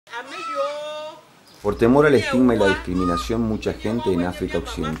Por temor al estigma y la discriminación, mucha gente en África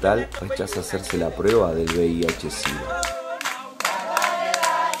Occidental rechaza hacerse la prueba del VIH-SIDA.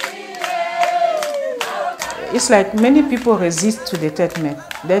 It's like many people resist to the treatment.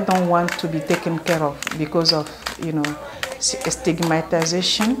 They don't want to be taken care of because of,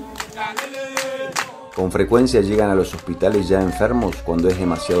 stigmatization. Con frecuencia llegan a los hospitales ya enfermos cuando es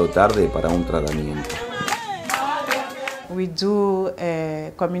demasiado tarde para un tratamiento. We do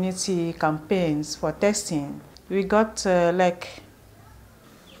community campaigns for testing. We got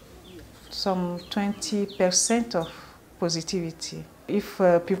some 20% of positivity. If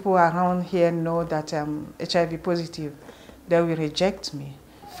people around here know that I'm HIV positive, they will reject me.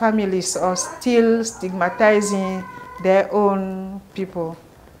 Families are still stigmatizing their own people.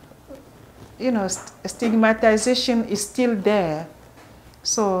 Stigmatization is still there.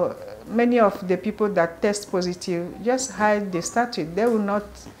 So many of the people that test positive just hide the status. They will not,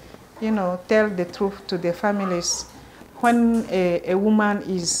 tell the truth to their families. When a woman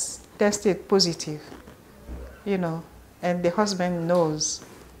is tested positive, and the husband knows,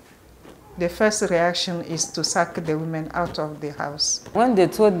 the first reaction is to sack the woman out of the house. When they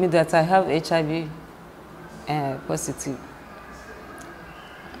told me that I have HIV positive,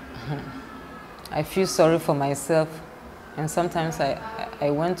 I feel sorry for myself, and sometimes I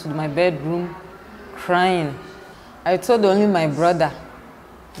went to my bedroom crying. I told only my brother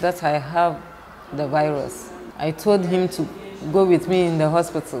that I have the virus. I told him to go with me in the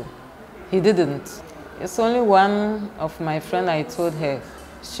hospital. He didn't. It's only one of my friends I told her.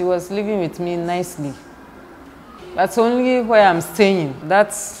 She was living with me nicely. That's only where I'm staying.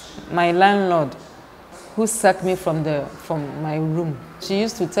 That's my landlord who sacked me from my room. She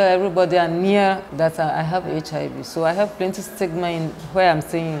used to tell everybody near that I have HIV. So I have plenty of stigma in where I'm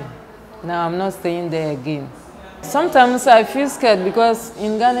staying. Now I'm not staying there again. Sometimes I feel scared because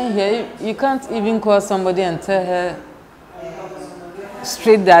in Ghana here, you can't even call somebody and tell her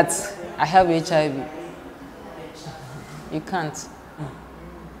straight that I have HIV. You can't.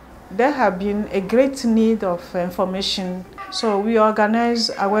 There have been a great need of information, so we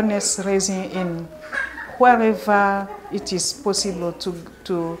organize awareness raising in wherever it is possible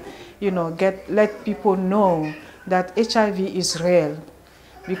to let people know that HIV is real.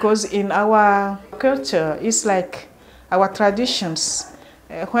 Because in our culture, it's like our traditions.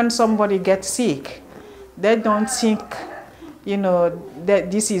 When somebody gets sick, they don't think,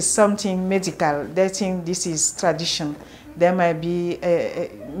 that this is something medical. They think this is tradition. There might be,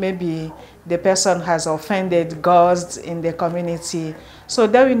 maybe the person has offended gods in the community. So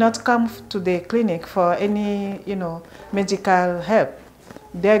they will not come to the clinic for any, medical help.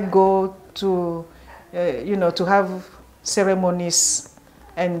 They go to, to have ceremonies,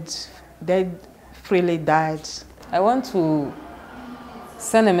 and they freely died. I want to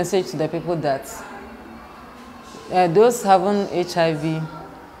send a message to the people that those having HIV,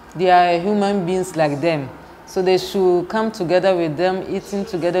 they are human beings like them. So they should come together with them, eating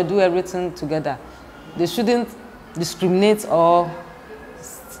together, do everything together. They shouldn't discriminate or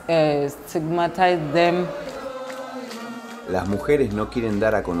stigmatize them. Las mujeres no quieren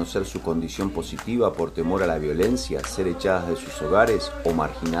dar a conocer su condición positiva por temor a la violencia, ser echadas de sus hogares o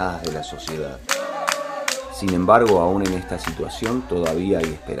marginadas de la sociedad. Sin embargo, aún en esta situación todavía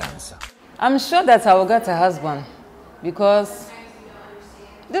hay esperanza. I'm sure that I will get a husband because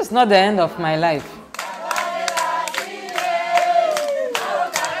this is not the end of my life.